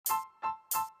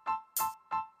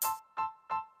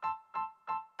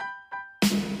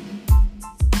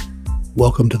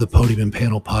Welcome to the Podium and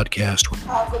Panel Podcast.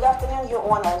 Good afternoon, Your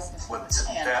Honors. What's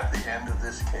at the end of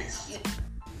this case?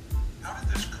 How did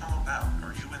this come about?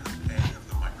 Are you in the pay of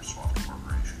the Microsoft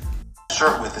Corporation?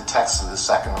 Start with the text of the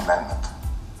Second Amendment.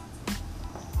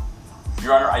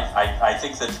 Your Honor, I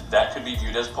think that could be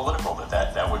viewed as political.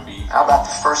 That would be. How about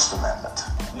the First Amendment?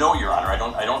 No, Your Honor,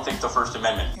 I don't think the First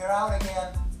Amendment. You're out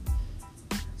again.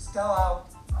 Still out.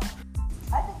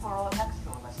 I think we're all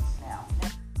textualists now.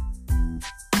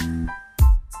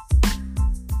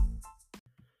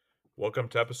 Welcome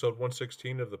to episode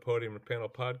 116 of the Podium and Panel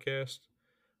Podcast.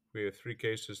 We have 3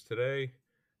 cases today,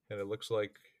 and it looks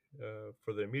like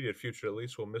for the immediate future at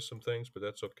least we'll miss some things, but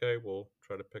that's okay. We'll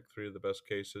try to pick 3 of the best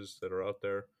cases that are out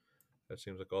there. It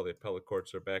seems like all the appellate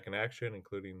courts are back in action,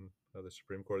 including the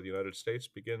Supreme Court of the United States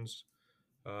begins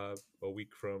a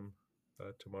week from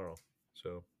tomorrow.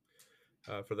 So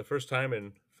for the first time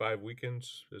in 5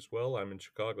 weekends as well, I'm in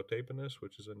Chicago taping this,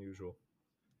 which is unusual.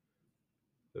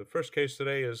 The first case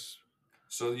today is...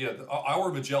 So, our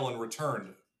Magellan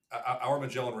returned. Our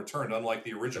Magellan returned, unlike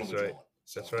the original That's Magellan. right.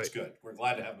 So That's right. That's good. We're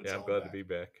glad to have Magellan. Yeah, I'm glad back. to be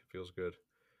back. Feels good.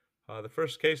 The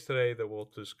first case today that we'll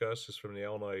discuss is from the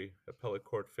Illinois Appellate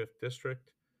Court 5th District,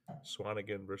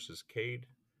 Swanigan versus Cade.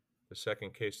 The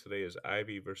second case today is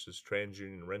Ivy versus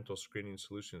TransUnion Rental Screening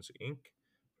Solutions, Inc.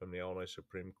 from the Illinois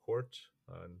Supreme Court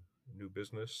on new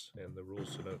business and the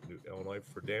rules in Illinois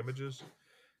for damages.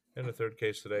 And the third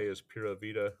case today is Pura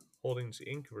Vida Holdings,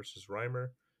 Inc. versus Reimer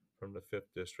from the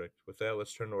 5th District. With that,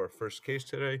 let's turn to our first case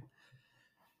today.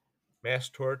 Mass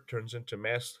tort turns into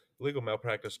mass legal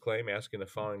malpractice claim, asking the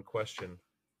following question.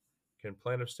 Can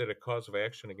plaintiffs state a cause of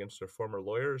action against their former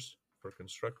lawyers for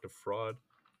constructive fraud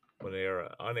when they are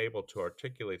unable to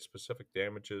articulate specific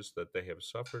damages that they have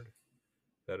suffered?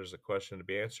 That is a question to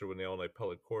be answered when the Illinois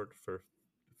Appellate Court for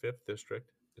the 5th District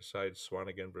decides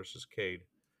Swanigan versus Cade.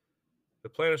 The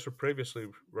plaintiffs were previously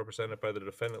represented by the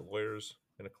defendant lawyers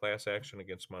in a class action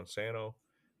against Monsanto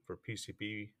for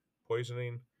PCB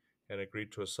poisoning and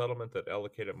agreed to a settlement that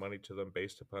allocated money to them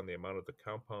based upon the amount of the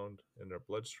compound in their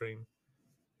bloodstream.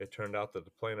 It turned out that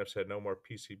the plaintiffs had no more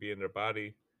PCB in their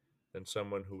body than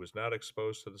someone who was not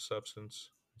exposed to the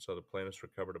substance, so the plaintiffs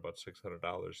recovered about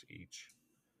 $600 each.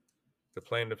 The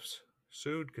plaintiffs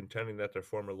sued, contending that their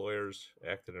former lawyers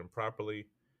acted improperly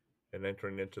in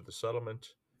entering into the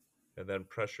settlement and then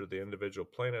pressured the individual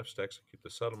plaintiffs to execute the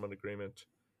settlement agreement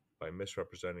by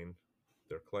misrepresenting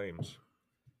their claims.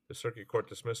 The Circuit Court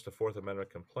dismissed the Fourth Amendment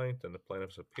complaint and the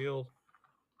plaintiffs appealed.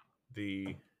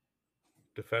 The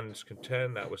defendants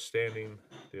contend, notwithstanding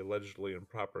the allegedly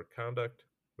improper conduct,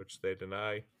 which they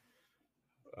deny,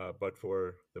 but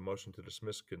for the motion to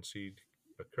dismiss concede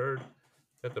occurred,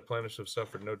 that the plaintiffs have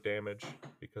suffered no damage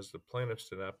because the plaintiffs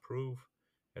did not prove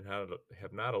and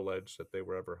have not alleged that they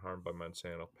were ever harmed by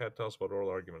Monsanto. Pat, tell us about oral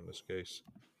argument in this case.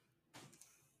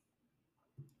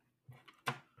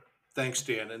 Thanks,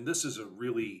 Dan. And this is a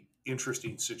really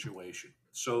interesting situation.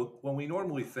 So when we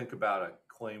normally think about a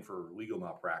claim for legal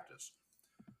malpractice,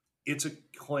 it's a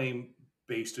claim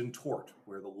based in tort,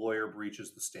 where the lawyer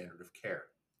breaches the standard of care.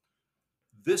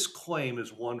 This claim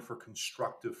is one for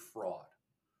constructive fraud.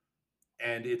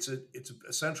 And it's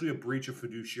essentially a breach of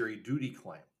fiduciary duty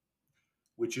claim,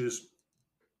 which is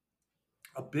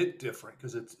a bit different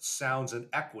because it sounds in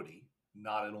equity,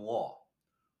 not in law.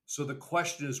 So the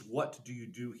question is, what do you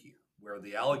do here? Where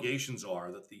the allegations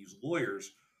are that these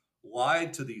lawyers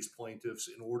lied to these plaintiffs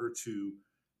in order to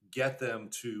get them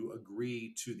to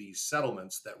agree to these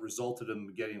settlements that resulted in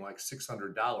them getting like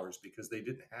 $600 because they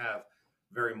didn't have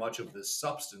very much of this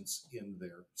substance in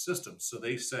their system. So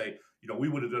they say, we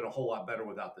would have done a whole lot better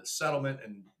without this settlement,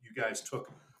 and you guys took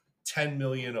 10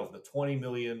 million of the 20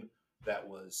 million that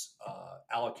was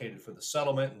allocated for the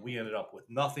settlement, and we ended up with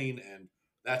nothing, and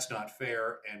that's not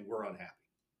fair, and we're unhappy.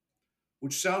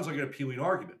 Which sounds like an appealing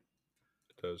argument.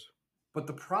 It does. But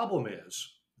the problem is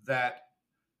that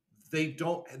they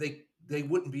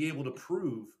wouldn't be able to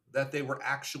prove that they were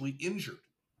actually injured.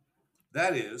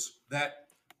 That is,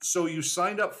 so you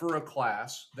signed up for a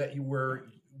class that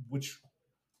which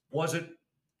wasn't,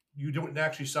 you didn't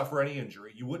actually suffer any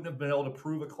injury. You wouldn't have been able to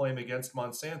prove a claim against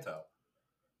Monsanto.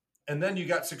 And then you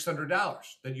got $600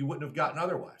 that you wouldn't have gotten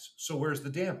otherwise. So where's the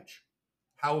damage?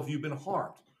 How have you been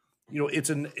harmed? It's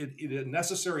a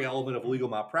necessary element of a legal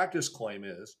malpractice claim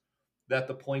is that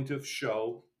the plaintiffs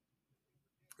show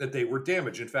that they were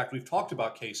damaged. In fact, we've talked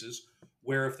about cases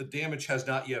where if the damage has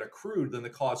not yet accrued, then the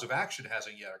cause of action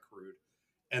hasn't yet accrued.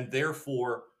 And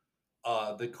therefore,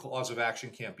 the cause of action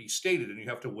can't be stated, and you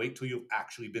have to wait till you've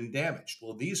actually been damaged.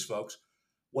 Well, these folks,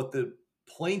 what the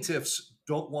plaintiffs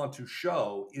don't want to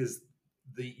show is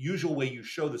the usual way you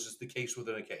show this is the case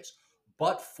within a case.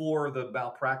 but for the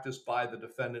malpractice by the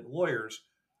defendant lawyers,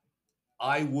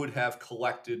 I would have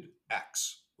collected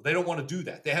X. They don't want to do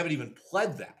that. They haven't even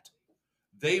pled that.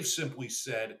 They've simply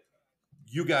said,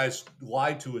 you guys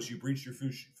lied to us, you breached your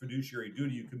fiduciary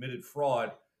duty, you committed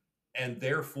fraud, and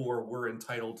therefore we're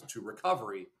entitled to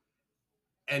recovery.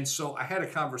 And so I had a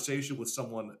long conversation with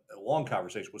someone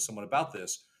about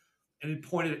this, and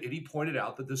he pointed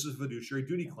out that this is a fiduciary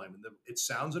duty claim, and it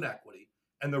sounds inequity,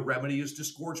 and the remedy is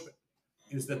disgorgement,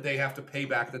 is that they have to pay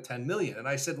back the $10 million. And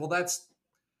I said, well,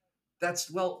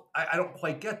 I don't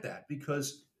quite get that,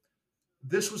 because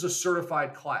this was a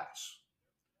certified class.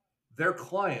 Their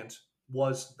client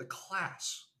was the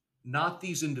class, not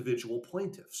these individual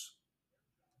plaintiffs.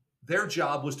 Their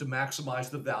job was to maximize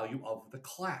the value of the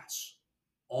class,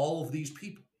 all of these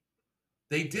people.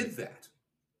 They did that,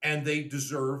 and they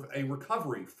deserve a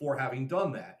recovery for having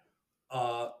done that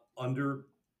under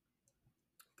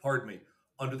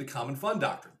the common fund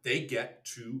doctrine. They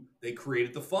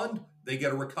created the fund, they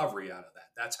get a recovery out of that.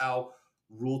 That's how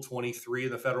Rule 23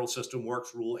 in the federal system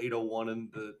works, Rule 801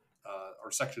 and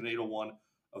or Section 801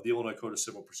 of the Illinois Code of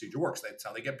Civil Procedure works. That's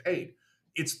how they get paid.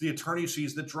 It's the attorney's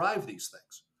fees that drive these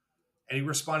things. And he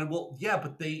responded, well, yeah,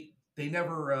 but they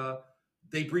never,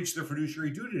 they breached their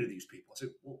fiduciary duty to these people. I said,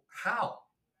 well, how?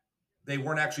 They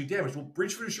weren't actually damaged. Well,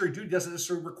 breach fiduciary duty doesn't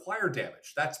necessarily require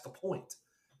damage. That's the point.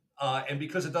 And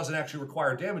because it doesn't actually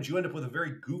require damage, you end up with a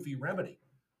very goofy remedy,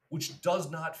 which does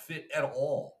not fit at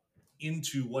all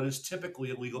into what is typically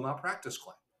a legal malpractice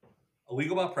claim. A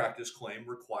legal malpractice claim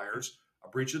requires a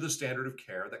breach of the standard of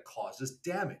care that causes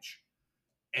damage.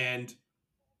 And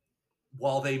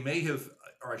while they may have,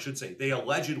 or I should say, they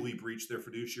allegedly breached their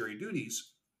fiduciary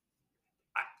duties,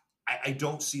 I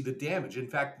don't see the damage. In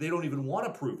fact, they don't even want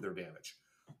to prove their damage.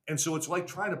 And so it's like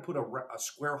trying to put a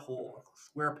square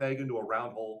peg into a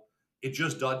round hole. It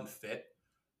just doesn't fit.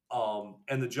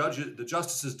 And the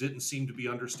justices didn't seem to be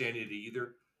understanding it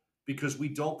either, because we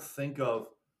don't think of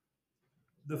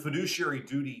the fiduciary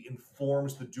duty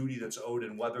informs the duty that's owed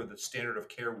and whether the standard of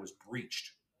care was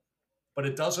breached. But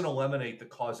it doesn't eliminate the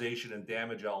causation and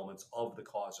damage elements of the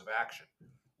cause of action.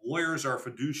 Lawyers are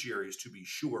fiduciaries, to be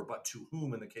sure, but to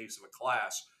whom in the case of a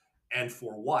class, and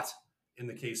for what in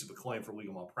the case of a claim for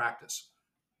legal malpractice?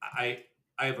 I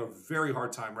have a very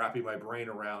hard time wrapping my brain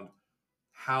around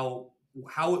how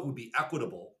it would be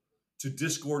equitable to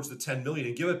disgorge the $10 million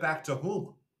and give it back to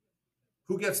whom?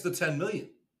 Who gets the $10 million?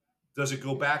 Does it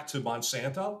go back to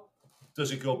Monsanto?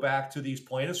 Does it go back to these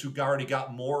plaintiffs who already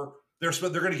got more? They're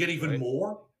going to get even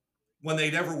more when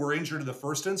they never were injured in the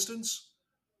first instance.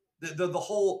 The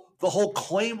whole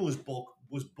claim was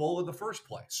bull in the first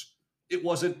place. It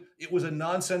was a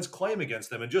nonsense claim against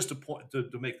them. And just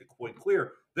to make the point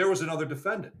clear, there was another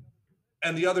defendant,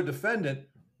 and the other defendant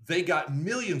they got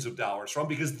millions of dollars from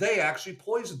because they actually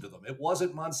poisoned them. It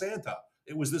wasn't Monsanto.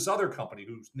 It was this other company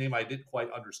whose name I didn't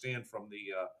quite understand from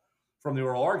the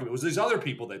oral argument. It was these other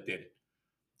people that did it.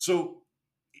 So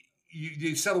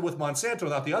you settled with Monsanto,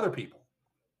 not the other people.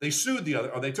 They sued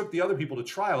they took the other people to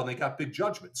trial, and they got big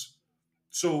judgments.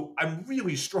 So I'm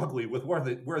really struggling with where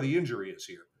the injury is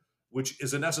here, which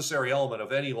is a necessary element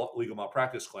of any legal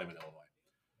malpractice claim in Illinois.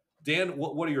 Dan,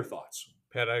 what are your thoughts?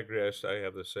 Pat, I agree. I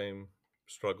have the same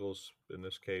struggles in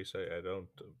this case. I don't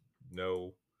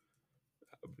know,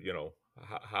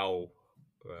 how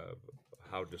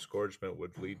disgorgement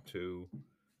would lead to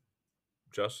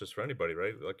justice for anybody,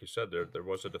 right? Like you said, there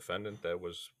was a defendant that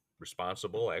was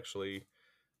responsible, actually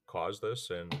caused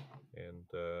this, and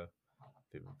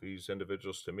these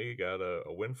individuals, to me, got a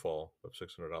windfall of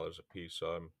 $600 a piece.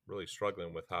 So I'm really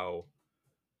struggling with how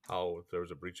there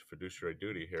was a breach of fiduciary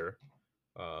duty here.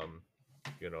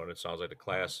 And it sounds like the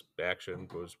class action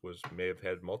may have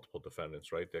had multiple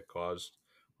defendants, right, that caused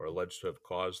or alleged to have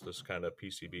caused this kind of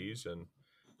PCBs. And,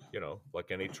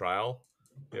 like any trial,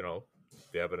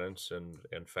 the evidence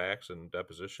and facts and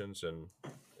depositions and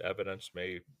evidence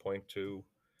may point to,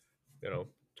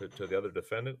 to the other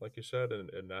defendant, like you said,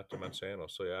 and not to Monsanto.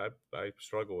 So yeah, I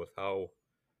struggle with how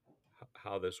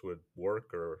this would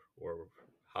work or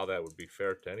how that would be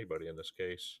fair to anybody in this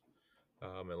case.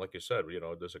 And like you said,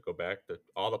 does it go back to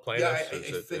all the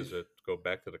plaintiffs? Does it go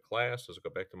back to the class? Does it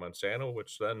go back to Monsanto?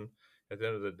 Which then, at the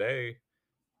end of the day,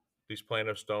 these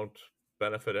plaintiffs don't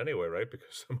benefit anyway, right?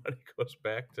 Because the money goes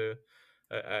back to.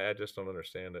 I just don't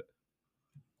understand it.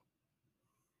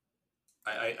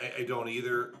 I don't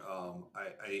either.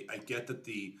 I get that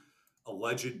the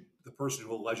person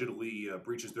who allegedly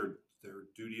breaches their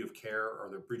duty of care or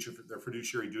their breach of their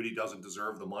fiduciary duty doesn't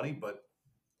deserve the money, but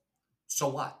so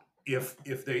what? If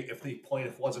the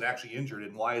plaintiff wasn't actually injured,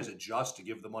 and why is it just to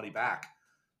give the money back?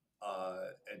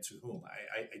 and to whom.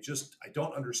 I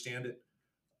don't understand it.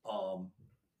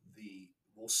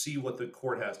 We'll see what the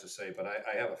court has to say, but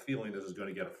I have a feeling this is going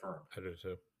to get affirmed. I do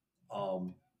too.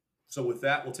 So with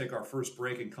that, we'll take our first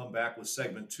break and come back with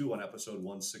segment 2 on episode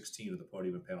 116 of the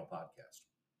Podium and Panel podcast.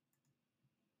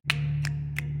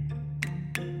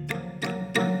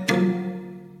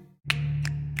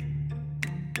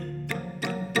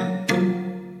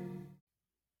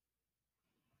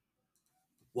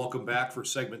 Welcome back for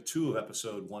segment 2 of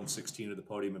episode 116 of the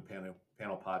Podium and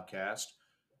Panel podcast.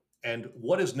 And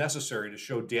what is necessary to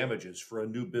show damages for a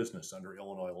new business under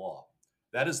Illinois law?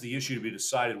 That is the issue to be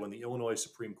decided when the Illinois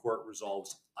Supreme Court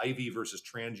resolves Ivy versus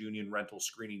TransUnion Rental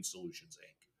Screening Solutions,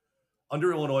 Inc.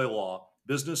 Under Illinois law,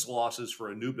 business losses for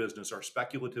a new business are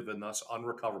speculative and thus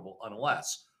unrecoverable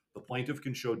unless the plaintiff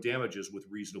can show damages with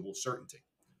reasonable certainty.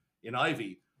 In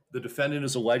Ivy, the defendant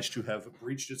is alleged to have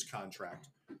breached its contract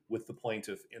with the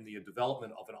plaintiff in the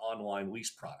development of an online lease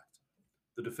product.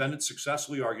 The defendant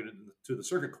successfully argued to the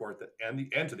circuit court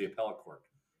and to the appellate court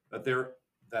that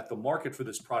the market for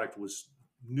this product was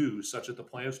new, such that the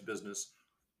plaintiff's business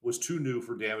was too new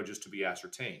for damages to be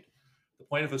ascertained. The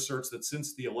plaintiff asserts that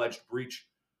since the alleged breach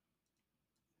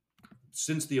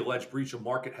of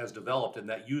market has developed, and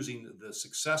that using the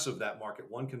success of that market,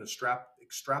 one can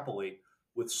extrapolate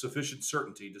with sufficient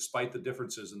certainty, despite the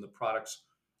differences in the products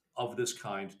of this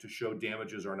kind, to show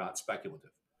damages are not speculative.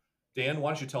 Dan,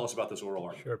 why don't you tell us about this oral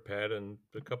argument? Sure, Pat, and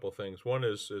a couple of things. One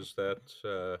is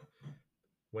that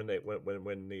when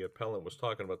the appellant was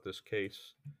talking about this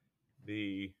case,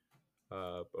 the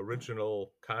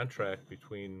original contract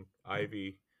between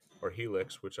Ivy or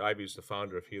Helix, which Ivy is the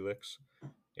founder of Helix,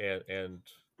 and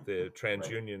the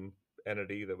TransUnion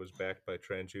entity that was backed by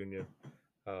TransUnion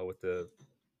with the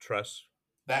trust.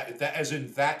 That as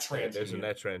in that TransUnion. As in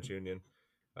that TransUnion,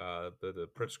 the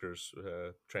Pritzker's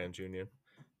TransUnion.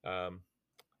 Yeah,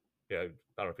 I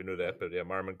don't know if you knew that, but yeah,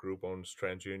 Marmon Group owns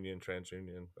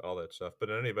TransUnion, all that stuff. But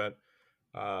in any event,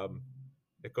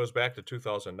 it goes back to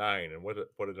 2009, and what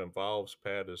it involves,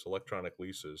 Pat, is electronic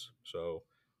leases. So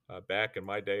back in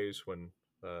my days when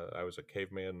I was a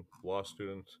caveman law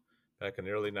student, back in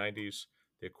the early 90s,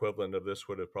 the equivalent of this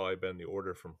would have probably been the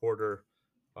order from Hoarder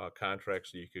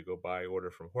contracts that you could go buy. Order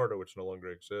from Hoarder, which no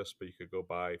longer exists, but you could go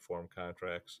buy form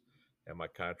contracts. And my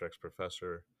contracts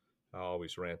professor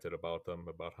always ranted about them,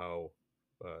 about how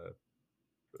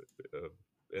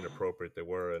inappropriate they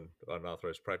were and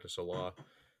unauthorized practice of law.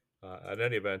 In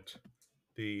any event,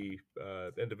 the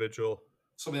individual,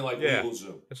 something like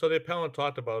LegalZoom. And so the appellant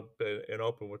talked about in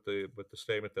open with the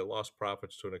statement that lost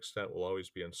profits to an extent will always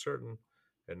be uncertain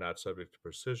and not subject to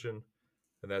precision,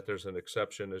 and that there's an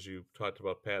exception, as you talked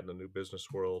about, Pat, in the new business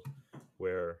world,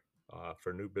 where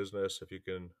for new business, if you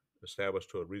can establish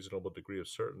to a reasonable degree of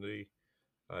certainty,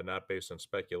 not based on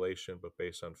speculation, but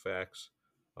based on facts,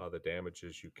 the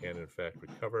damages you can, in fact,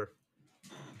 recover.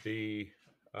 The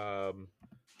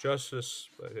justice,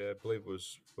 I believe,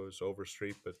 was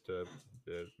Overstreet, but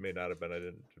it may not have been. I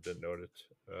didn't note it.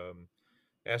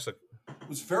 It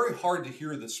was very hard to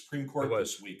hear the Supreme Court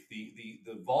this week.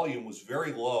 The volume was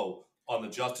very low on the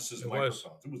justices'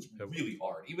 microphones. It was really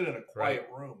hard, even in a quiet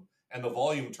room, and the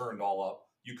volume turned all up.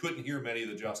 You couldn't hear many of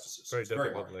the justices. Very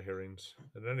difficult in the hearings.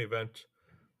 In any event,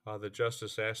 the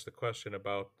justice asked the question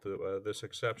about this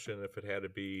exception, if it had to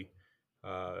be,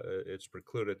 it's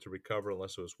precluded to recover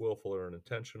unless it was willful or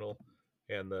unintentional,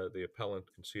 and the appellant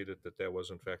conceded that was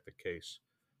in fact the case.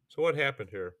 So what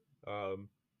happened here?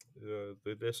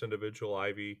 This individual,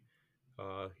 Ivy,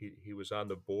 he was on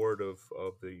the board of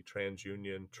the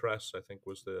TransUnion Trust, I think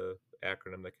was the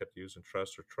acronym they kept using,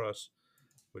 Trust,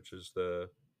 which is the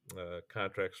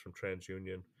contracts from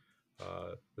TransUnion.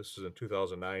 This is in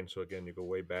 2009, so again, you go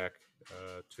way back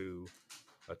to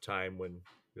a time when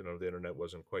the internet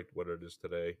wasn't quite what it is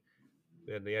today.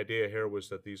 And the idea here was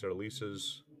that these are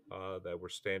leases that were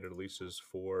standard leases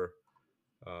for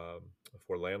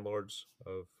landlords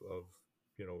of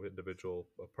individual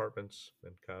apartments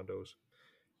and condos.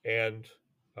 And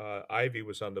Ivy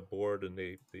was on the board and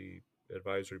the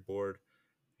advisory board.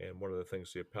 And one of the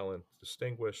things the appellant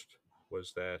distinguished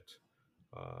was that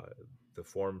the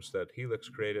forms that Helix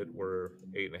created were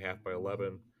 8.5 by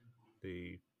 11.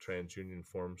 The TransUnion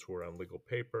forms were on legal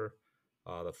paper.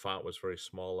 The font was very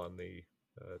small on the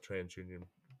TransUnion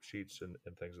sheets and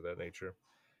things of that nature.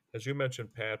 As you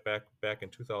mentioned, Pat, back in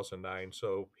 2009,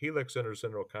 so Helix enters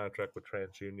into a contract with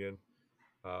TransUnion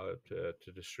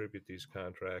to distribute these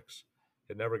contracts.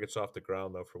 It never gets off the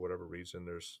ground, though, for whatever reason.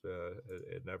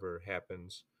 It never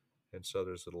happens, and so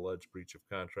there's an alleged breach of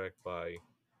contract by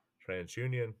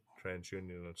TransUnion.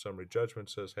 TransUnion, in summary judgment,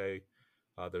 says, "Hey,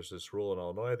 There's this rule in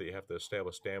Illinois that you have to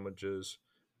establish damages,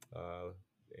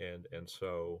 and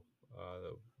so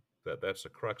that's the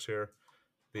crux here.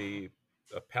 The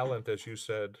appellant, as you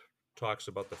said, talks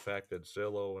about the fact that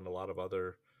Zillow and a lot of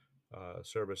other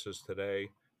services today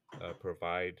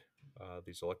provide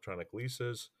these electronic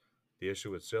leases. The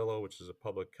issue with Zillow, which is a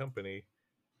public company,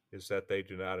 is that they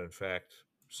do not, in fact,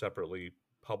 separately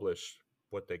publish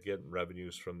what they get in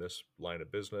revenues from this line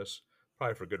of business,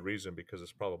 probably for good reason, because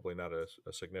it's probably not a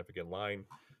significant line.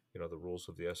 The rules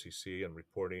of the SEC and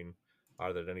reporting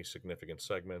are that any significant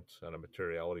segment on a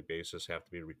materiality basis have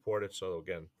to be reported. So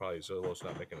again, probably Zillow's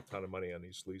not making a ton of money on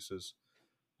these leases.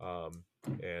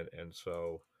 And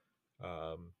so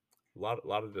a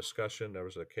lot of discussion. There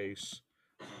was a case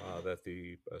that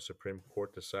the Supreme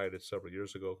Court decided several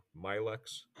years ago,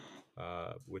 Milex,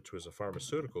 which was a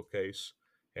pharmaceutical case,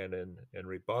 and in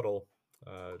rebuttal,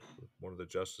 one of the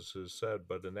justices said,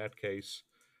 but in that case,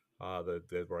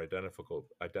 there were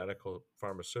identical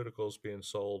pharmaceuticals being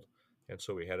sold, and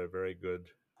so we had a very good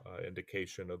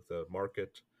indication of the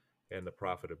market and the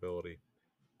profitability.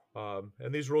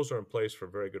 And these rules are in place for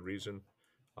a very good reason.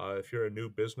 If you're a new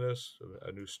business,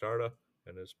 a new startup,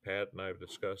 and as Pat and I have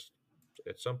discussed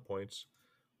at some points,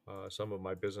 some of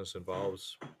my business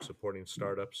involves supporting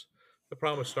startups. The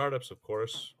problem with startups, of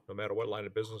course, no matter what line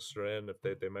of business they're in, if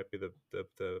they might be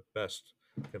the best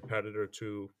competitor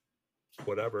to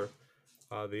whatever,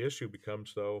 the issue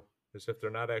becomes, though, is if they're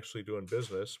not actually doing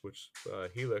business, which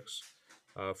Helix,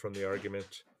 from the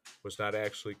argument, was not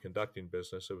actually conducting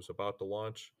business. It was about to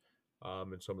launch,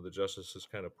 and some of the justices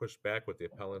kind of pushed back with the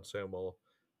appellant, saying, well,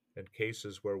 in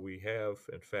cases where we have,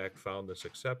 in fact, found this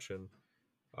exception,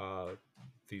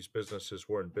 these businesses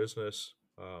were in business,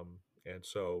 and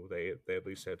so they at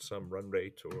least had some run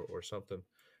rate or something.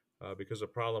 Because the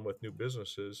problem with new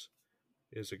businesses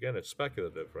is, again, it's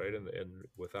speculative, right? And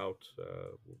without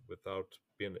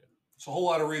being... It's a whole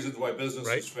lot of reasons why businesses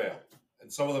Right. fail.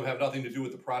 And some of them have nothing to do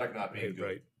with the product not being good.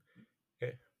 Right.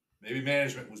 Okay. Maybe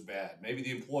management was bad. Maybe the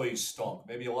employees stunk.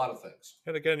 Maybe a lot of things.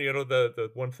 And again,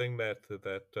 the one thing that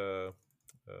the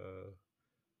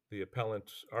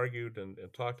appellant argued and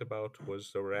talked about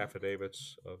was there were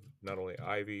affidavits of not only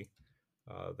Ivy,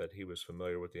 that he was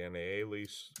familiar with the NAA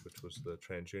lease, which was the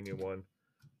TransUnion one,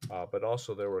 but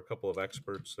also there were a couple of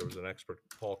experts. There was an expert,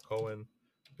 Paul Cohen,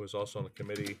 who was also on the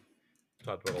committee,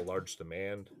 talked about a large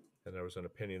demand, and there was an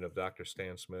opinion of Dr.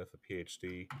 Stan Smith, a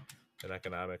PhD in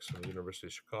economics from the University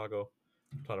of Chicago,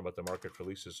 talking about the market for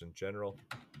leases in general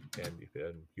and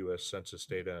U.S. Census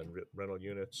data and rental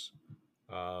units.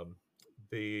 Now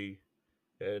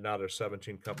there's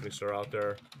 17 companies that are out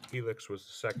there. Helix was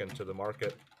the second to the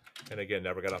market, and again,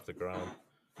 never got off the ground.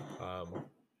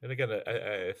 And again,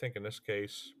 I think in this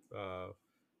case,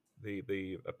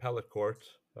 the appellate court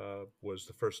was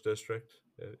the first district,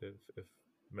 if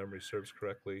memory serves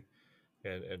correctly,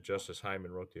 and Justice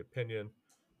Hyman wrote the opinion.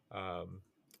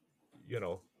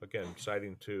 Again,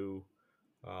 citing to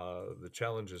the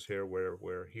challenges here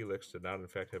where Helix did not, in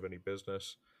fact, have any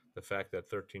business. The fact that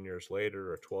 13 years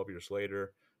later or 12 years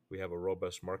later, we have a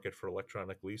robust market for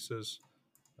electronic leases.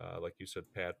 Like you said,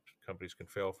 Pat, companies can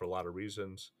fail for a lot of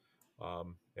reasons.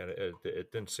 And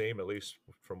it didn't seem, at least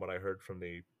from what I heard from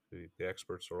the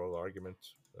experts, oral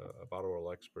arguments about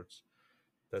oral experts,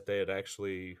 that they had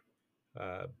actually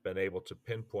been able to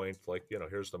pinpoint,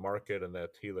 here's the market, and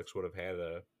that Helix would have had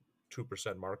a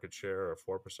 2% market share or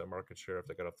 4% market share if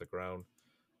they got off the ground.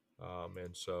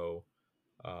 And so,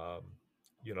 on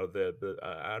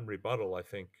rebuttal, I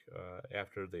think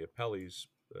after the appellees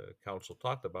counsel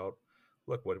talked about,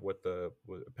 look, what the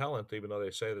appellant, even though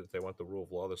they say that they want the rule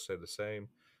of law to stay the same,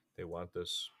 they want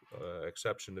this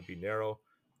exception to be narrow.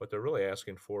 What they're really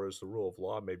asking for is the rule of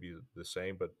law may be the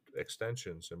same, but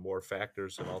extensions and more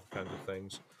factors and all kinds of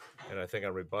things. And I think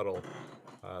on rebuttal,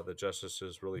 the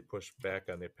justices really pushed back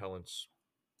on the appellant's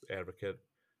advocate,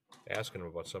 asking him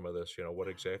about some of this. What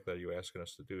exactly are you asking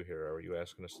us to do here? Are you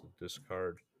asking us to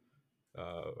discard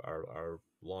our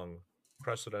long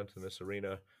precedent in this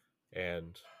arena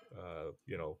and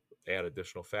add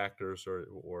additional factors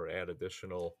or add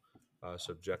additional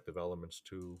subjective elements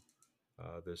to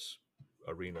this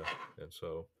arena? And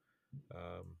so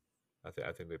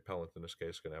I think the appellant in this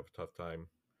case is going to have a tough time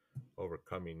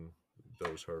overcoming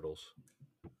those hurdles.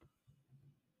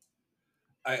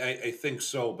 I think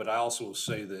so, but I also will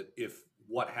say that if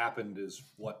what happened is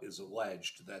what is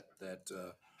alleged, that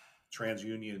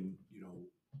TransUnion,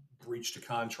 breached a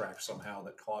contract somehow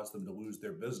that caused them to lose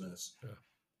their business,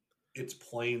 it's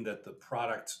plain that the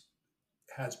product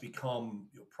has become,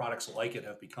 products like it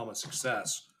have become a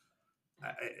success.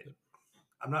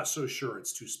 I'm not so sure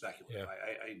it's too speculative.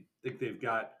 I think they've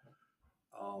got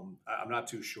I'm not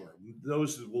too sure.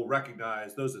 Those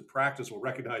that practice will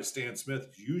recognize Stan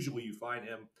Smith. Usually, you find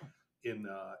him in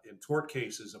tort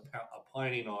cases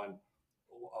opining on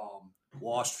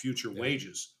lost future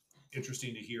wages.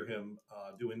 Interesting to hear him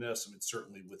doing this. I mean,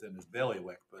 certainly within his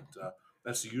bailiwick, but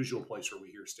that's the usual place where we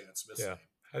hear Stan Smith's name.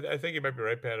 I think you might be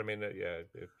right, Pat. I mean,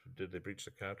 did they breach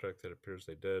the contract? It appears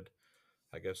they did.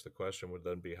 I guess the question would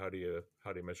then be, how do you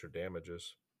measure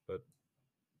damages? But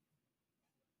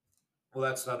well,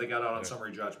 that's how they got out on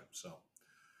summary judgment. So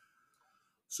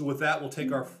with that, we'll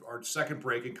take our second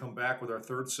break and come back with our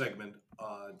third segment,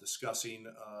 discussing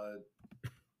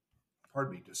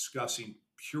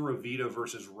Pura Vida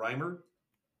versus Reimer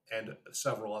and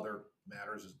several other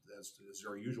matters, as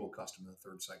our usual custom in the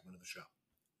third segment of the show.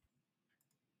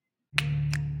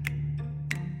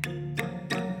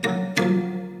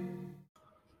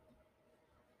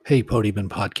 Hey, Podium and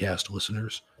Podcast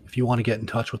listeners. If you want to get in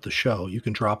touch with the show, you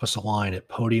can drop us a line at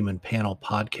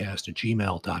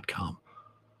podiumandpanelpodcast@gmail.com.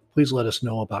 Please let us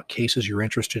know about cases you're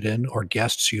interested in or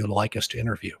guests you'd like us to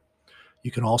interview.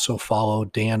 You can also follow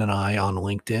Dan and I on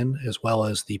LinkedIn, as well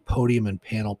as the Podium and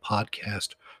Panel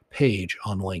Podcast page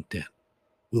on LinkedIn.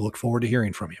 We look forward to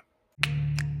hearing from you.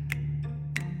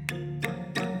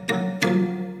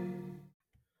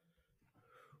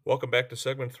 welcome back to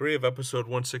segment 3 of episode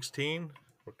 116.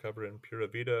 We're covering Pura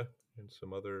Vida and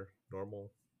some other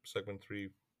normal segment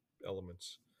 3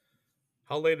 elements.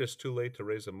 How late is too late to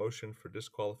raise a motion for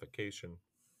disqualification?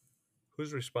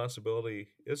 Whose responsibility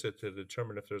is it to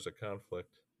determine if there's a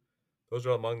conflict? Those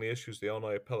are among the issues the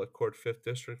Illinois Appellate Court 5th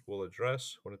District will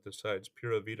address when it decides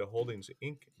Pura Vida Holdings,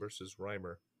 Inc. versus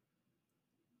Reimer.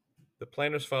 The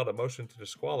plaintiffs filed a motion to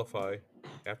disqualify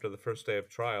after the first day of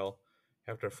trial,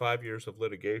 after 5 years of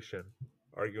litigation,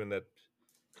 arguing that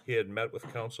he had met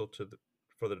with counsel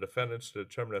for the defendants to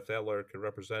determine if that lawyer could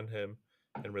represent him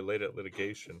in related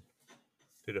litigation.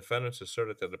 The defendants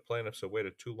asserted that the plaintiffs had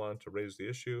waited too long to raise the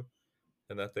issue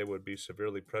and that they would be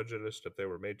severely prejudiced if they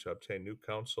were made to obtain new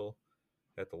counsel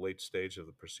at the late stage of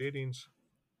the proceedings.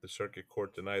 The circuit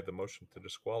court denied the motion to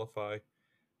disqualify,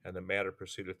 and the matter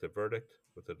proceeded to verdict,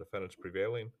 with the defendants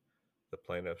prevailing. The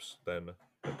plaintiffs then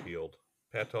appealed.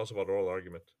 Pat, tell us about oral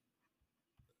argument.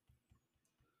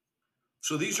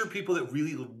 So these are people that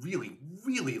really, really,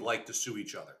 really like to sue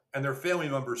each other, and their family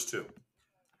members too.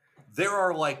 There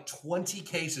are like 20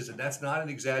 cases, and that's not an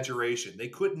exaggeration.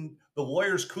 The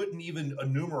lawyers couldn't even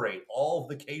enumerate all of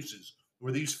the cases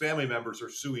where these family members are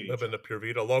suing each other. Live in the Pura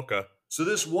Vida Loca. So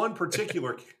this one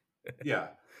particular,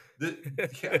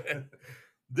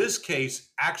 this case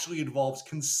actually involves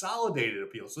consolidated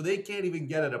appeals. So they can't even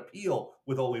get an appeal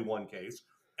with only one case.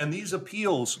 And these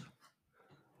appeals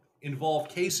involve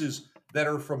cases that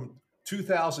are from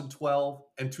 2012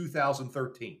 and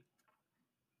 2013.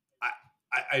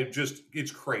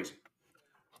 It's crazy.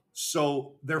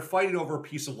 So they're fighting over a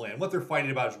piece of land. What they're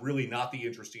fighting about is really not the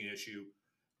interesting issue.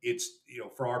 It's,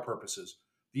 for our purposes,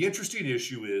 the interesting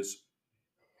issue is,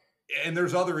 and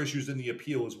there's other issues in the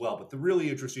appeal as well, but the really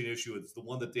interesting issue is the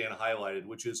one that Dan highlighted,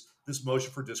 which is this motion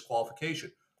for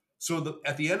disqualification. So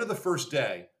at the end of the first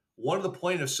day, one of the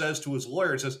plaintiffs says to his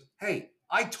lawyer, says, "Hey,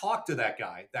 I talked to that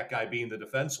guy being the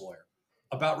defense lawyer,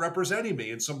 about representing me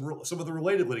in some of the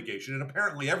related litigation. And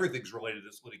apparently everything's related to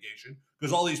this litigation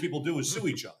because all these people do is sue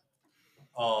each other.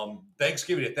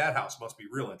 Thanksgiving at that house must be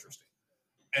real interesting."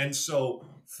 And so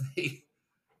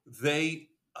they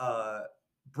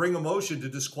bring a motion to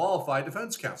disqualify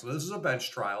defense counsel. Now, this is a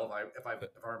bench trial, if I'm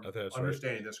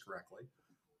understanding this correctly.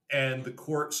 And the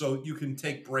court, so you can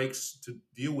take breaks to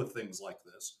deal with things like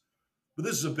this. But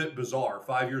this is a bit bizarre.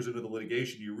 5 years into the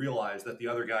litigation, you realize that the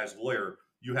other guy's lawyer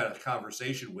you had a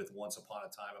conversation with once upon a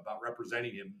time about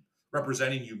representing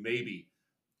you maybe,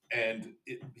 and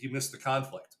he missed the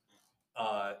conflict.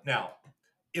 Now,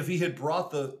 if he had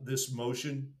brought this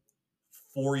motion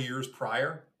 4 years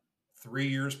prior, 3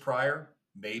 years prior,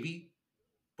 maybe,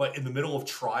 but in the middle of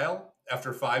trial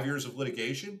after 5 years of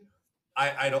litigation,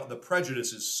 I don't. The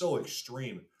prejudice is so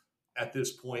extreme at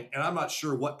this point, and I'm not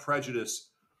sure what prejudice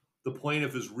the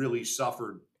plaintiff has really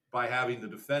suffered by having the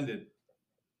defendant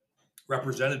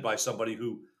represented by somebody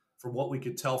who, from what we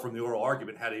could tell from the oral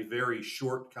argument, had a very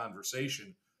short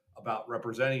conversation about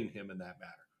representing him in that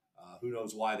matter. Who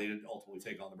knows why they didn't ultimately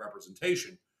take on the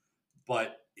representation,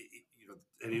 but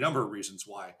any number of reasons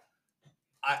why.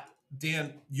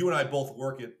 Dan, you and I both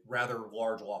work at rather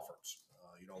large law firms.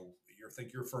 You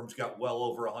think your firm's got well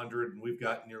over 100, and we've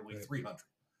got nearly 300.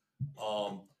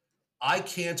 I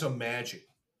can't imagine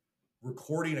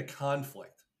recording a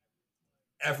conflict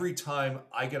every time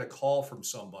I get a call from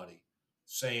somebody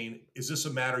saying, is this a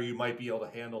matter you might be able to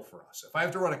handle for us? If I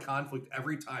have to run a conflict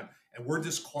every time and we're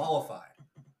disqualified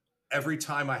every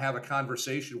time I have a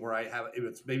conversation where if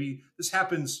it's maybe this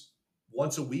happens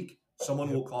once a week,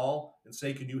 someone will call and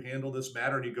say, can you handle this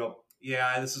matter? And you go,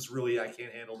 yeah, this is really, I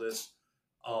can't handle this.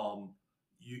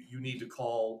 You need to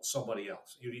call somebody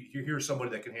else. Here's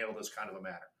somebody that can handle this kind of a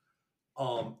matter.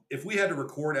 If we had to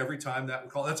record every time that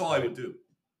would call, that's all I would do.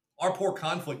 Our poor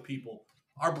conflict people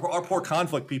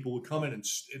would come in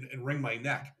and wring my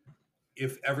neck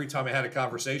if every time I had a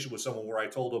conversation with someone where I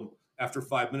told them after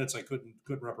 5 minutes I couldn't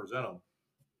represent them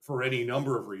for any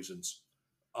number of reasons,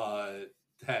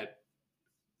 that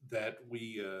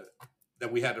we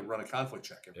had to run a conflict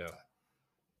check every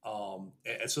time.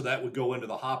 And so that would go into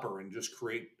the hopper and just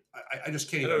create. I just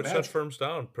can't even imagine. It would shut firms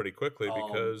down pretty quickly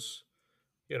because,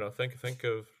 think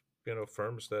of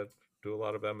firms that do a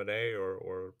lot of M&A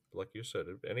or like you said,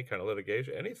 any kind of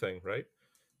litigation, anything, right?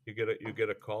 You get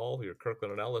a call. You're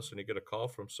Kirkland and Ellis, and you get a call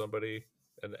from somebody,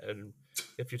 and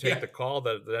if you take the call,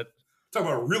 that talking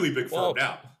about a really big firm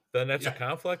now, then that's a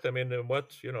conflict. I mean, then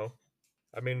what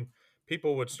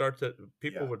people would start to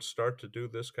do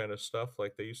this kind of stuff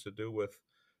like they used to do with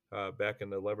back in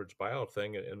the leverage buyout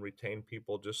thing, and retain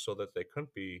people just so that they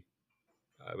couldn't be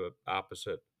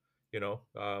opposite.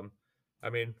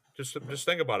 Just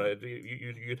think about it.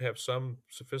 You'd have some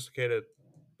sophisticated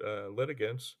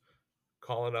litigants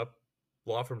calling up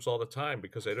law firms all the time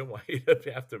because they don't want you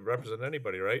to have to represent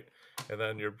anybody, right? And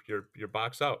then you're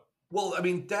boxed out. Well, I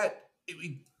mean that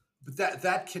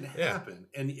can happen.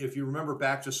 And if you remember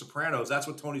back to Sopranos, that's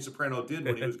what Tony Soprano did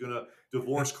when he was going to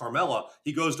divorce Carmela.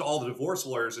 He goes to all the divorce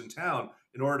lawyers in town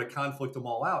in order to conflict them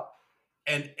all out.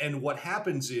 And what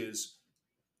happens is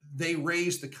they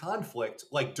raise the conflict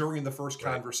like during the first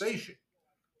conversation.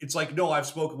 It's like, no, I've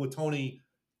spoken with Tony.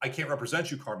 I can't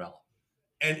represent you, Carmela.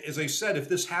 And as I said, if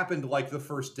this happened like the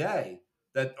first day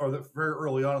very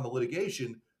early on in the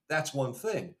litigation, that's one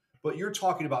thing. But you're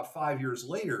talking about 5 years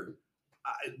later.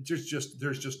 There's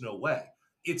just no way.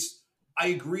 I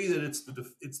agree that it's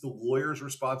the lawyer's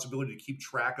responsibility to keep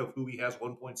track of who he has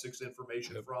 1.6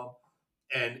 information from,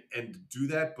 and do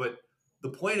that. But the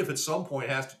plaintiff at some point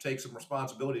has to take some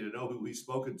responsibility to know who he's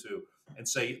spoken to and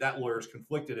say that lawyer is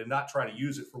conflicted, and not try to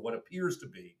use it for what appears to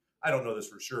be. I don't know this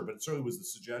for sure, but it certainly was the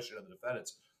suggestion of the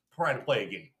defendants trying to play a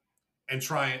game and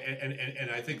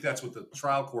and I think that's what the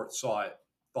trial court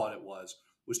thought it was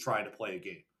trying to play a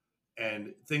game.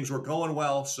 And things were going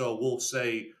well, so we'll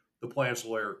say the plaintiff's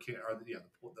lawyer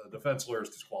the defense lawyer is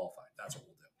disqualified. That's what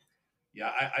we'll do.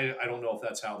 Yeah, I don't know if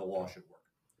that's how the law should work,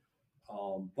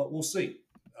 but we'll see.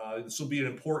 This will be an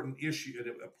important issue,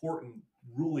 an important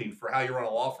ruling for how you run a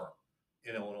law firm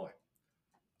in Illinois.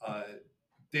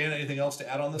 Dan, anything else to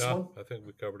add on this one? I think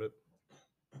we covered it.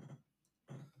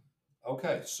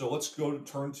 Okay, so let's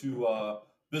turn to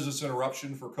business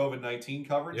interruption for COVID-19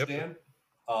 coverage. Yep. Dan,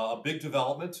 a big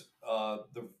development.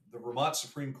 The Vermont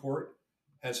Supreme Court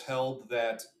has held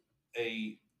that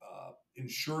a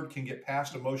insured can get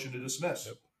past a motion to dismiss.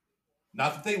 Yep.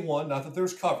 Not that they won, not that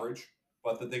there's coverage,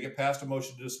 but that they get past a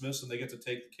motion to dismiss and they get to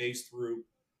take the case through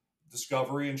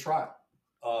discovery and trial.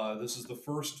 This is the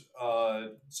first.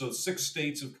 So 6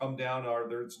 states have come down.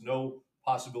 There's no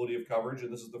possibility of coverage,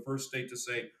 and this is the first state to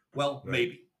say, well,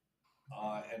 maybe.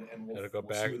 And we'll go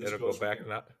back. It'll go back.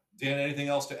 Dan, anything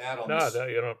else to add on this?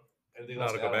 No, Anything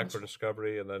else to to go add back on for this?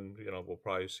 discovery, and then we'll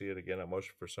probably see it again. A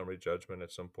motion for summary judgment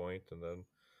at some point, and then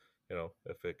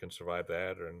if it can survive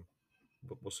that, and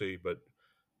we'll see. But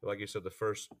like you said, the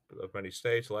first of many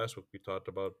states. Last week we talked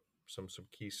about some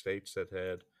key states that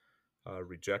had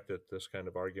rejected this kind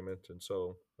of argument, and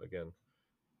so again,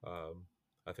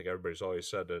 I think everybody's always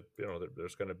said that that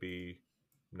there's going to be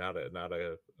not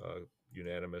a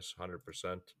unanimous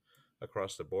 100%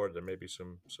 across the board. There may be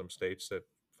some states that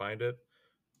find it,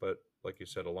 but like you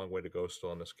said, a long way to go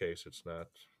still in this case. It's not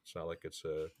like it's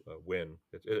a win.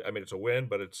 It's a win,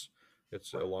 but it's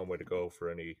a long way to go for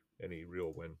any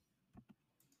real win.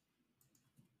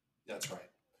 That's right.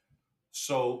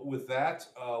 So with that,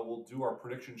 we'll do our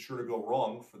prediction sure to go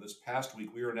wrong for this past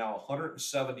week. We are now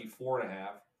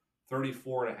 174.5,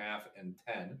 34.5, and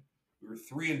 10. We were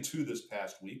 3-2 this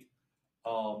past week.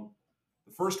 The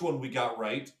first one we got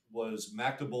right was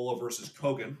Magdabola versus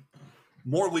Kogan.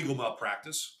 More legal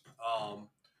malpractice.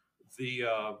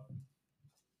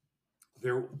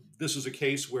 This is a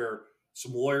case where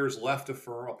some lawyers left a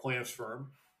plaintiff's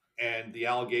firm, and the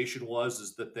allegation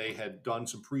was that they had done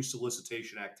some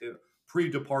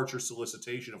pre-departure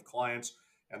solicitation of clients,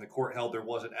 and the court held there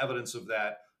wasn't evidence of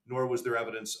that, nor was there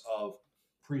evidence of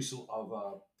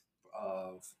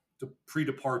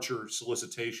pre-departure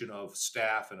solicitation of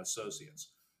staff and associates.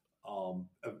 an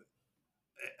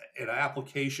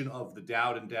application of the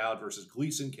Dowd and Dowd versus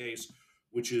Gleason case,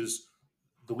 which is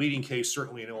the leading case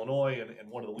certainly in Illinois and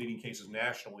one of the leading cases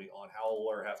nationally on how a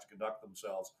lawyer has to conduct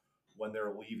themselves when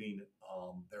they're leaving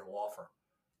their law firm.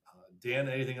 Dan,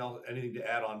 anything else? Anything to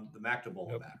add on the McDougall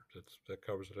Nope, matter? that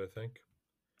covers it, I think.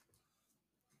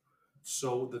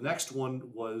 So the next one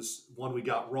was one we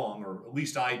got wrong, or at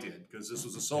least I did, because this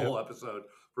was a solo episode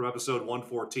from episode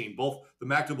 114. Both the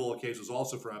McDougall case was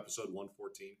also from episode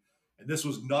 114. And this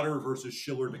was Nutter versus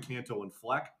Schiller, DeCanto, and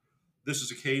Fleck. This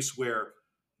is a case where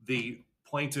the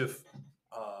plaintiff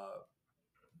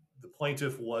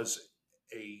was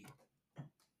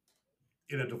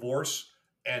in a divorce,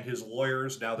 and his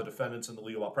lawyers, now the defendants in the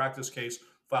legal malpractice case,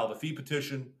 filed a fee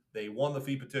petition. They won the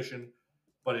fee petition,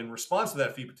 but in response to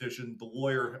that fee petition, the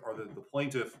lawyer or the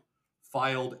plaintiff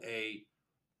filed a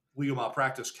legal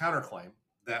malpractice counterclaim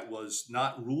that was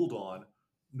not ruled on,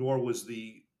 nor was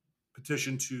the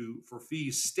petition for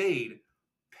fees stayed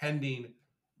pending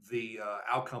the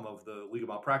outcome of the legal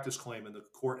malpractice claim, and the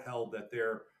court held that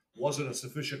there wasn't a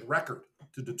sufficient record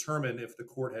to determine if the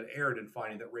court had erred in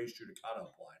finding that res judicata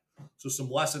applied. So some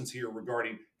lessons here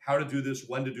regarding how to do this,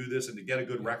 when to do this, and to get a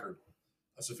good record,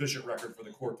 a sufficient record for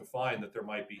the court to find that there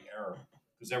might be error,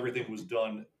 because everything was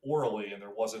done orally and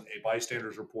there wasn't a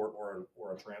bystander's report or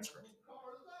a transcript.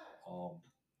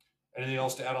 Anything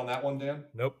else to add on that one, Dan?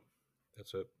 Nope,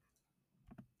 that's it.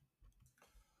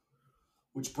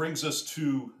 Which brings us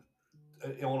to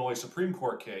an Illinois Supreme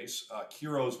Court case,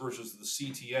 Quiros versus the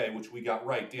CTA, which we got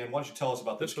right. Dan, why don't you tell us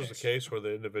about this This was a case where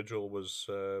the individual was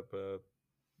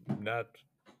not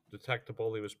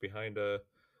detectable. He was behind a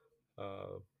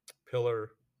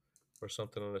pillar or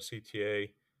something on a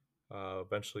CTA.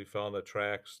 Eventually fell on the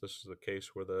tracks. This is the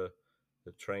case where the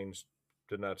trains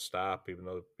did not stop, even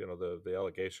though the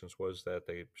allegations was that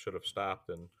they should have stopped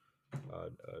and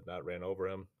not ran over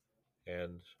him.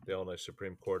 And the Illinois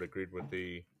Supreme Court agreed with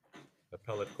the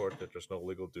appellate court that there's no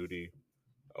legal duty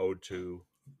owed to.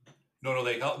 No,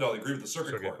 they agreed with the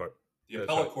circuit court. The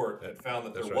appellate court had found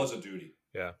that there was a duty.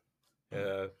 Yeah.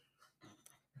 And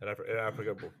I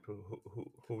forget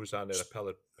who was on that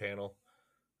appellate panel,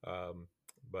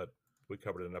 but we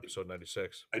covered it in episode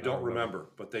 96. I don't remember,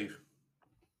 but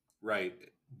right.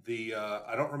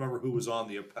 I don't remember who was on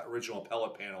the original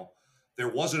appellate panel. There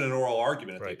wasn't an oral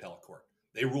argument at the appellate court.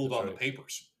 They ruled on the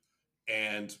papers,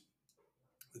 and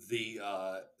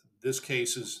this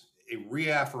case is a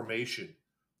reaffirmation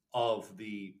of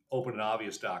the open and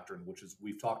obvious doctrine, which is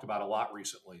we've talked about a lot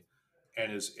recently,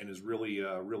 and is really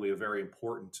a very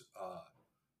important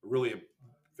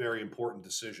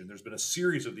decision. There's been a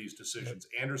series of these decisions: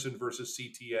 Anderson versus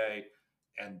CTA,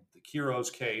 and the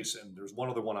Quiros case, and there's one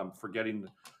other one I'm forgetting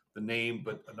the name,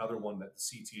 but another one that the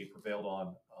CTA prevailed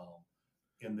on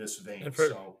in this vein.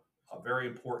 So a very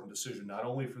important decision, not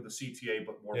only for the CTA,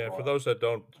 but more broadly. For those that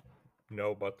don't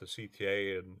know about the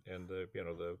CTA and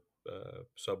the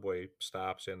subway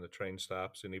stops and the train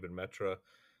stops and even Metra,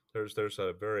 there's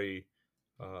a very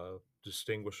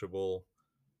distinguishable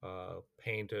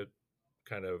painted,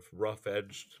 kind of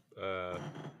rough-edged,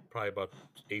 probably about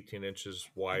 18 inches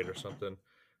wide or something,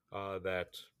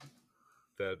 that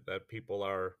people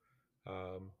are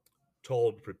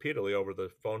told repeatedly over the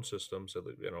phone systems, on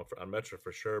Metra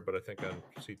for sure, but I think on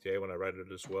CTA when I write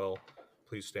it as well,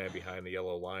 please stand behind the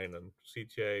yellow line on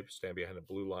CTA, stand behind the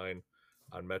blue line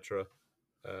on Metra,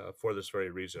 for this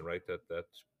very reason, right? That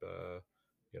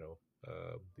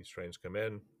these trains come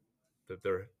in, that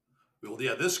they're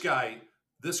this guy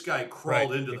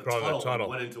crawled into the tunnel and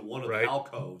went into one of the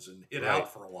alcoves and hid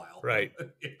out for a while. Right.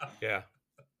 Yeah.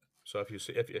 So if you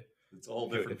it's a whole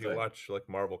different if you watch like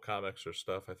Marvel comics or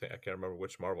stuff, I can't remember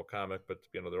which Marvel comic, but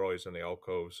they're always in the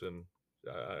alcoves and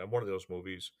one of those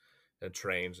movies, and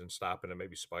trains and stopping, and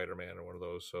maybe Spider-Man or one of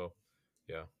those. So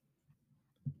yeah,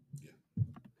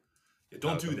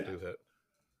 don't do that.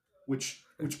 Which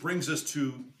brings us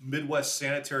to Midwest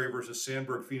Sanitary versus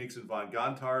Sandberg, Phoenix, and Von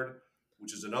Gontard,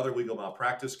 which is another legal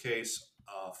malpractice case.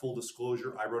 Full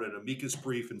disclosure, I wrote an amicus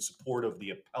brief in support of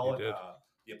the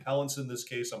appellants in this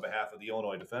case on behalf of the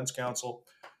Illinois Defense Council,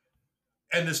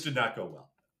 and this did not go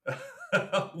well.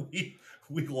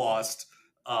 we lost.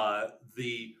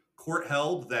 The court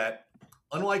held that,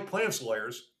 unlike plaintiffs'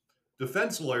 lawyers,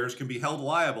 defense lawyers can be held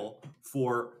liable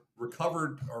for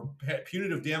recovered or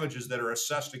punitive damages that are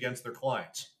assessed against their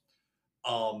clients.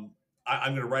 I'm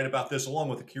going to write about this along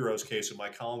with the Quiros case in my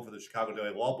column for the Chicago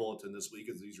Daily Law Bulletin this week,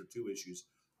 as these are two issues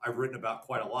I've written about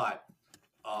quite a lot.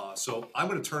 So I'm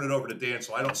going to turn it over to Dan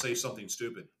so I don't say something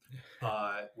stupid,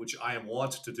 which I am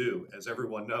wont to do, as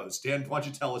everyone knows. Dan, why don't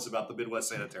you tell us about the Midwest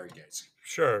Sanitary case?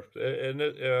 Sure. And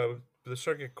the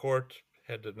circuit court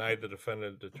had denied the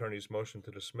defendant attorney's motion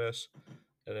to dismiss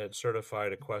and had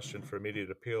certified a question for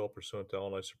immediate appeal pursuant to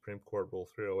Illinois Supreme Court Rule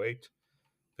 308.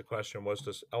 The question was,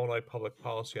 does Illinois public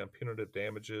policy on punitive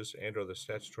damages and or the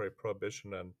statutory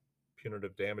prohibition on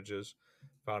punitive damages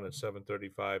found in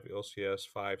 735 LCS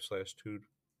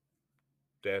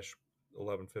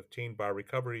 5/2-1115 bar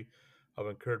recovery of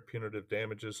incurred punitive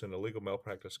damages in a legal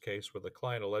malpractice case where the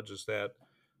client alleges that,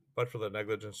 but for the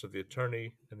negligence of the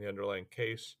attorney in the underlying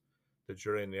case, the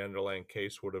jury in the underlying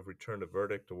case would have returned a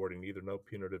verdict awarding either no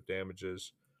punitive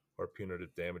damages or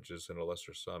punitive damages in a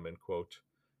lesser sum, end quote.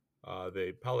 The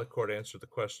appellate court answered the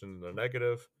question in the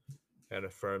negative and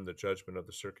affirmed the judgment of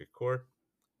the circuit court.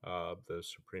 The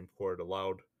Supreme Court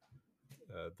allowed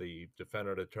the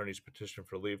defendant attorney's petition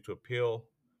for leave to appeal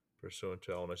pursuant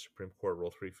to Illinois Supreme Court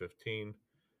Rule 315,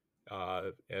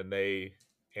 and they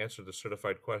answered the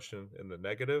certified question in the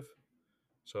negative.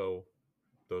 So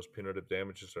those punitive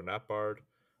damages are not barred.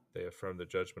 They affirmed the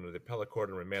judgment of the appellate court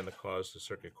and remand the cause to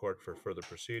circuit court for further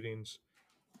proceedings.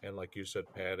 And like you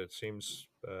said, Pat, it seems,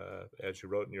 as you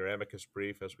wrote in your amicus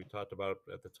brief, as we talked about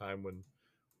at the time when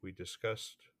we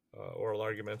discussed oral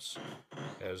arguments,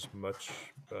 as much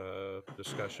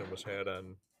discussion was had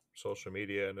on social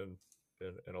media and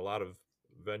in a lot of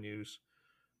venues,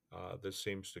 this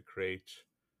seems to create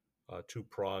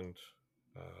two-pronged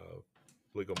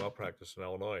legal malpractice in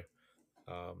Illinois.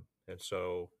 And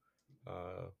so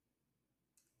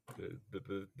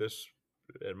this,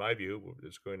 in my view,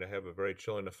 is going to have a very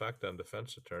chilling effect on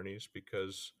defense attorneys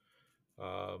because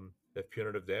if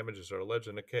punitive damages are alleged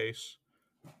in a case,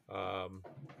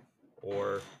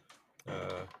 or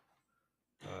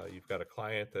you've got a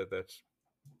client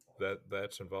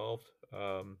that's involved,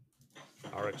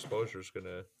 our exposure is going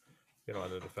to, on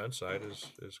the defense side,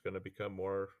 is going to become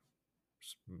more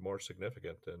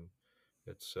significant, and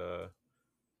it's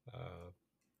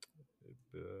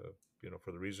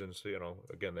for the reasons,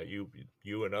 again, that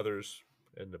you and others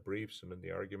in the briefs and in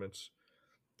the arguments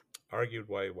argued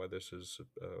why this is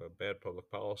a bad public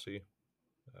policy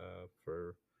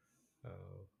for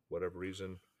whatever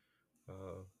reason.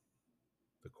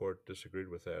 The court disagreed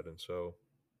with that, and so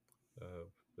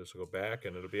this will go back,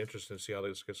 and it'll be interesting to see how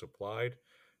this gets applied,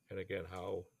 and again,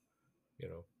 how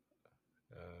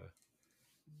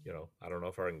I don't know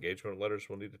if our engagement letters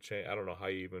will need to change. I don't know how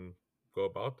you even go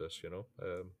about this,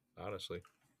 honestly.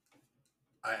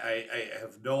 I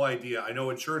have no idea. I know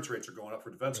insurance rates are going up for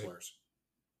defense lawyers.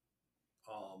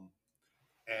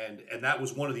 And that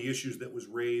was one of the issues that was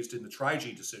raised in the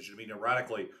Tri-G decision. I mean,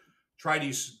 ironically,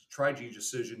 Tri-G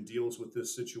decision deals with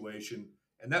this situation,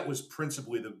 and that was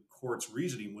principally the court's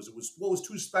reasoning was it was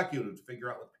too speculative to figure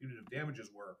out what punitive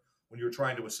damages were when you were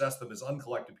trying to assess them as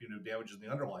uncollected punitive damages in the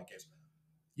underlying case.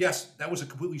 Yes, that was a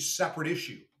completely separate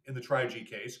issue in the Tri-G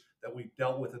case that we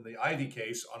dealt with in the Ivy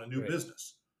case on a new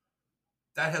business.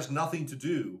 That has nothing to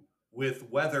do with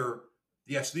whether,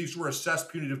 yes, these were assessed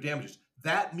punitive damages.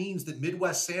 That means that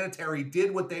Midwest Sanitary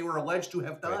did what they were alleged to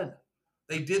have done. Right.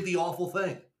 They did the awful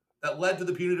thing that led to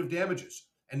the punitive damages.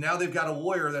 And now they've got a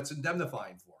lawyer that's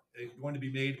indemnifying for it. They're going to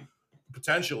be made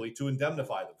potentially to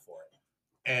indemnify them for it.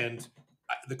 And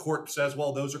the court says,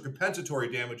 well, those are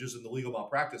compensatory damages in the legal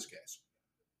malpractice case.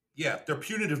 Yeah, they're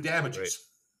punitive damages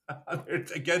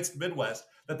against Midwest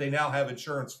that they now have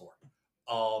insurance for.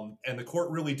 And the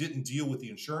court really didn't deal with the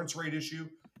insurance rate issue,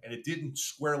 and it didn't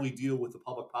squarely deal with the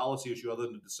public policy issue other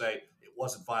than to say it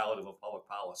wasn't violative of public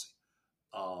policy.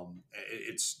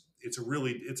 It's a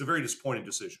very disappointing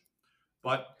decision,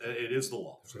 but it is the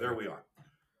law. So there we are.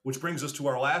 Which brings us to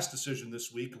our last decision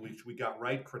this week, which we got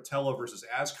right, Cretella versus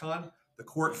Ascon. The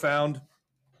court found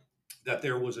that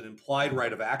there was an implied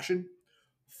right of action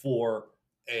for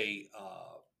a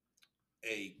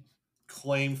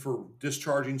claim for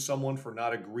discharging someone for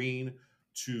not agreeing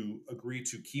to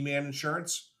Keyman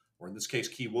insurance, or in this case,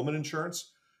 Key Woman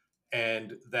insurance,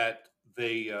 and that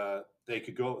they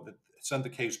could send the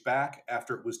case back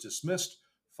after it was dismissed,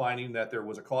 finding that there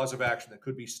was a cause of action that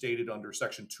could be stated under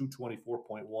Section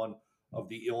 224.1 of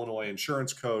the Illinois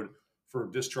Insurance Code for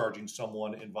discharging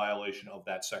someone in violation of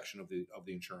that section of the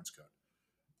insurance code.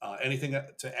 Anything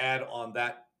to add on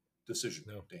that decision,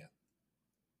 No. Dan?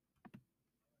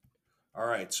 All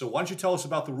right. So why don't you tell us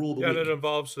about the rule of the week? Yeah, it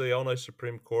involves the Illinois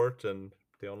Supreme Court, and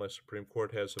the Illinois Supreme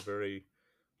Court has a very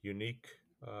unique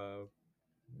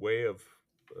way of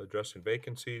addressing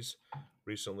vacancies.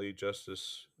 Recently,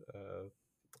 Justice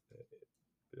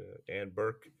Ann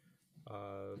Burke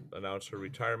announced her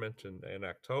retirement in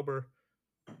October.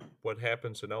 What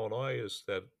happens in Illinois is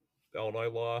that Illinois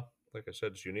law, like I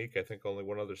said, is unique. I think only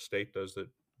one other state does it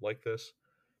like this.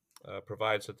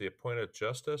 Provides that the appointed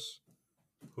justice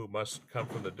who must come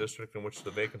from the district in which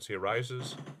the vacancy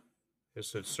arises,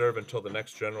 is to serve until the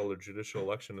next general or judicial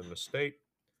election in the state.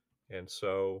 And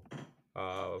so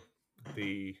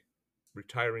the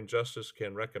retiring justice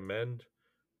can recommend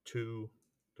to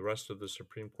the rest of the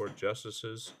Supreme Court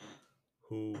justices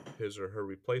who his or her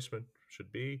replacement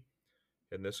should be.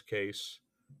 In this case,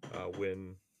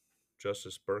 when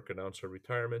Justice Burke announced her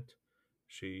retirement,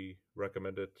 she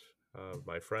recommended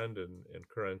my friend and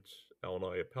current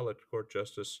Illinois Appellate Court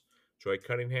Justice Joy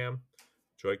Cunningham.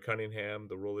 Joy Cunningham,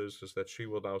 the rule is that she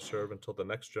will now serve until the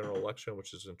next general election,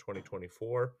 which is in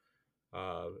 2024.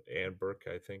 And Burke,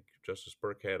 Justice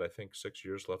Burke had 6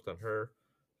 years left on her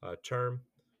term.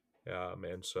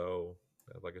 And so,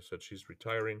 like I said, she's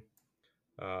retiring.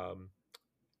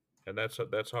 And that's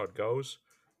how it goes.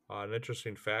 An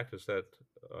interesting fact is that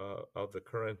of the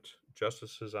current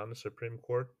justices on the Supreme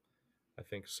Court, I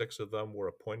think 6 of them were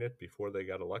appointed before they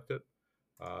got elected.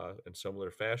 In similar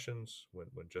fashions,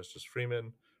 when Justice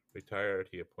Freeman retired,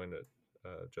 he appointed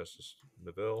Justice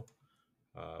Neville,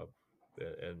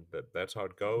 and that's how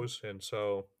it goes. And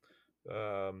so,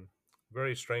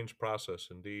 very strange process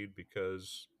indeed,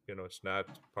 because it's not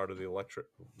part of the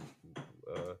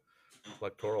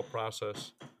electoral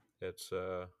process. It's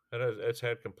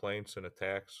had complaints and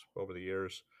attacks over the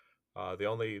years. The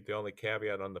only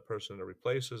caveat on the person that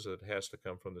replaces it has to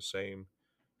come from the same.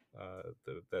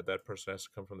 That person has to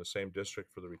come from the same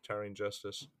district for the retiring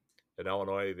justice. In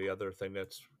Illinois, the other thing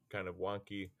that's kind of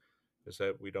wonky is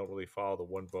that we don't really follow the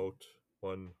one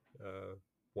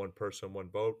person, one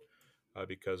vote,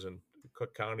 because in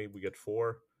Cook County we get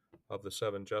 4 of the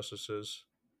 7 justices,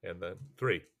 and then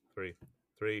three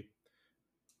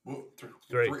Well,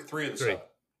 three of the 7.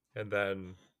 and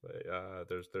then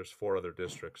there's 4 other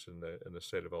districts in the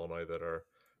state of Illinois that are.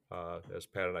 As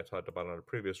Pat and I talked about on a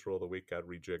previous rule, the week got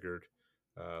rejiggered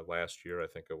last year, I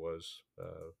think it was.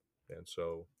 And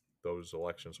so those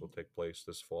elections will take place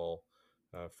this fall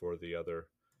for the other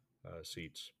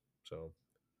seats. So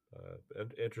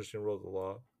an interesting rule of the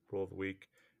law, rule of the week.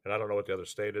 And I don't know what the other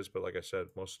state is, but like I said,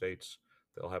 most states,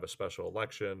 they'll have a special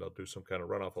election. They'll do some kind of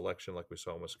runoff election like we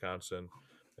saw in Wisconsin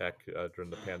back during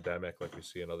the pandemic, like we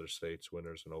see in other states,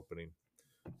 winners and opening.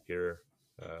 Here,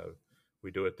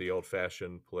 we do it the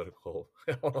old-fashioned political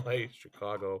Illinois,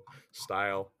 Chicago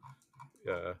style.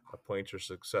 Appoint your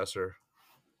successor.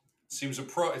 It seems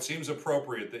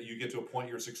appropriate that you get to appoint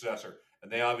your successor,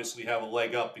 and they obviously have a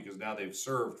leg up because now they've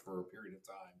served for a period of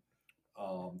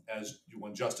time. As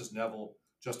when Justice Neville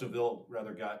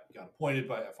got appointed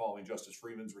following Justice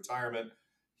Freeman's retirement,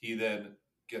 he then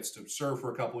gets to serve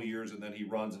for a couple of years, and then he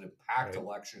runs an packed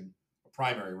election, a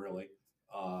primary really.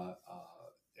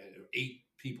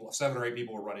 7 or 8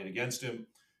 people are running against him.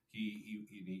 He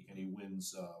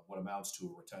wins what amounts to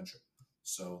a retention,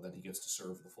 so that he gets to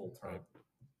serve the full term,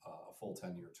 a full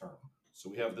 10-year term. So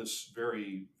we have this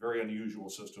very, very unusual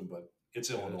system, but it's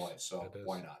Illinois, so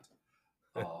why not?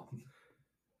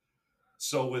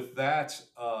 So with that,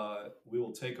 we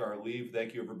will take our leave.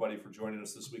 Thank you, everybody, for joining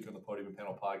us this week on the Podium and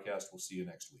Panel Podcast. We'll see you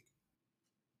next week.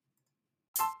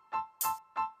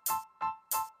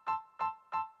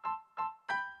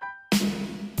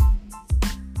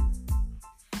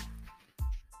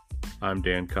 I'm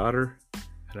Dan Cotter,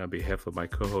 and on behalf of my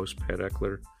co-host Pat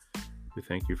Eckler, we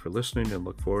thank you for listening and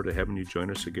look forward to having you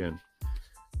join us again.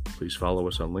 Please follow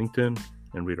us on LinkedIn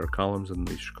and read our columns in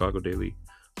the Chicago Daily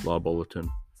Law Bulletin.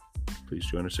 Please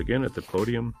join us again at the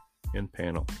Podium and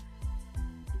Panel.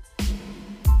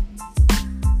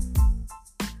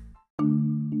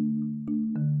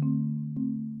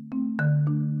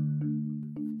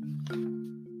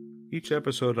 Each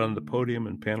episode on the Podium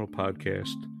and Panel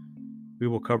podcast, we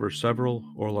will cover several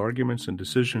oral arguments and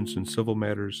decisions in civil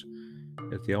matters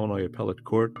at the Illinois Appellate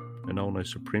Court and Illinois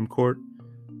Supreme Court,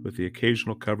 with the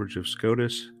occasional coverage of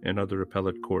SCOTUS and other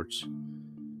appellate courts.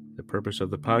 The purpose of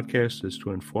the podcast is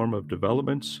to inform of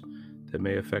developments that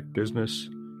may affect business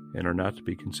and are not to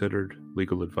be considered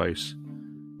legal advice.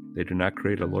 They do not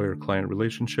create a lawyer-client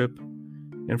relationship.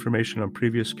 Information on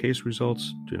previous case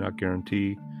results do not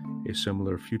guarantee a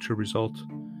similar future result.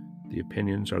 The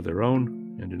opinions are their own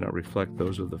and do not reflect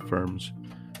those of the firms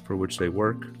for which they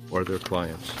work or their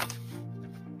clients.